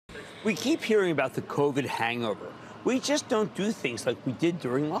We keep hearing about the COVID hangover. We just don't do things like we did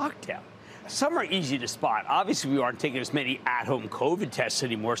during lockdown. Some are easy to spot. Obviously, we aren't taking as many at-home COVID tests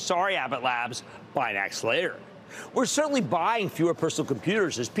anymore. Sorry, Abbott Labs. Binax later. We're certainly buying fewer personal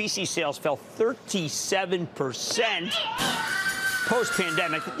computers as PC sales fell 37%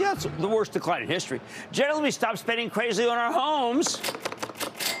 post-pandemic. Yeah, it's the worst decline in history. Generally, we stopped spending crazily on our homes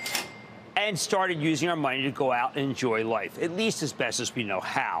and started using our money to go out and enjoy life, at least as best as we know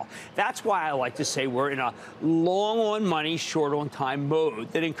how. That's why I like to say we're in a long on money, short on time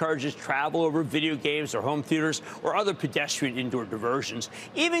mode that encourages travel over video games or home theaters or other pedestrian indoor diversions.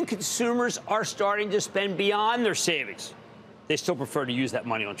 Even consumers are starting to spend beyond their savings. They still prefer to use that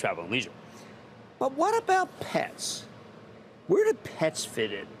money on travel and leisure. But what about pets? Where do pets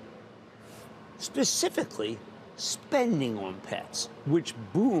fit in? Specifically, spending on pets, which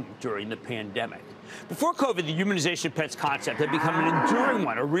boomed during the pandemic. Before COVID, the humanization of pets concept had become an enduring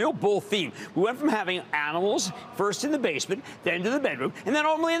one, a real bull theme. We went from having animals first in the basement, then to the bedroom, and then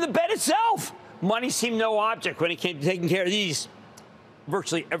ultimately in the bed itself. Money seemed no object when it came to taking care of these.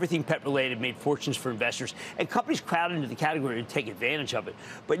 Virtually everything pet-related made fortunes for investors, and companies crowded into the category to take advantage of it.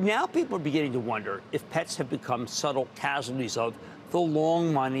 But now people are beginning to wonder if pets have become subtle casualties of the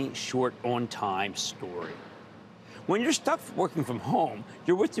long money, short on time story. When you're stuck working from home,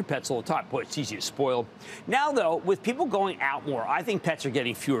 you're with your pets all the time. Boy, it's easy to spoil. Now, though, with people going out more, I think pets are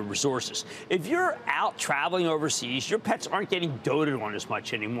getting fewer resources. If you're out traveling overseas, your pets aren't getting doted on as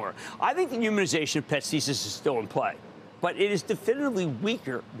much anymore. I think the humanization of pets thesis is still in play, but it is definitively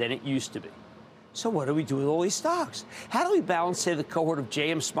weaker than it used to be. So what do we do with all these stocks? How do we balance, say, the cohort of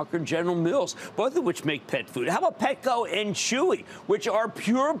J.M. Smucker and General Mills, both of which make pet food? How about Petco and Chewy, which are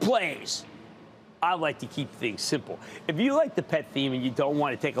pure plays? I like to keep things simple. If you like the pet theme and you don't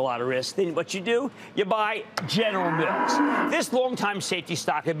want to take a lot of risks, then what you do, you buy General Mills. This longtime safety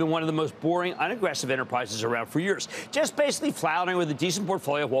stock had been one of the most boring, unaggressive enterprises around for years. Just basically floundering with a decent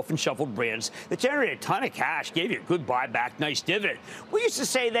portfolio of often shuffled brands that generated a ton of cash, gave you a good buyback, nice dividend. We used to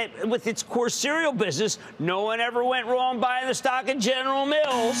say that with its core cereal business, no one ever went wrong buying the stock of General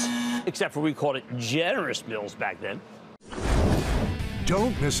Mills, except for we called it Generous Mills back then.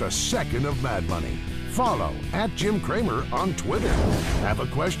 Don't miss a second of Mad Money. Follow @Jim Cramer on Twitter. Have a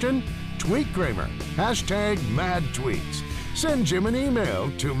question? Tweet Cramer. #MadTweets. Send Jim an email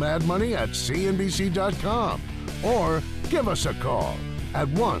to madmoney@cnbc.com or give us a call at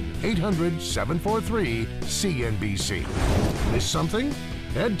 1-800-743-CNBC. Miss something?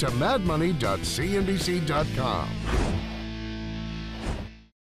 Head to madmoney.cnbc.com.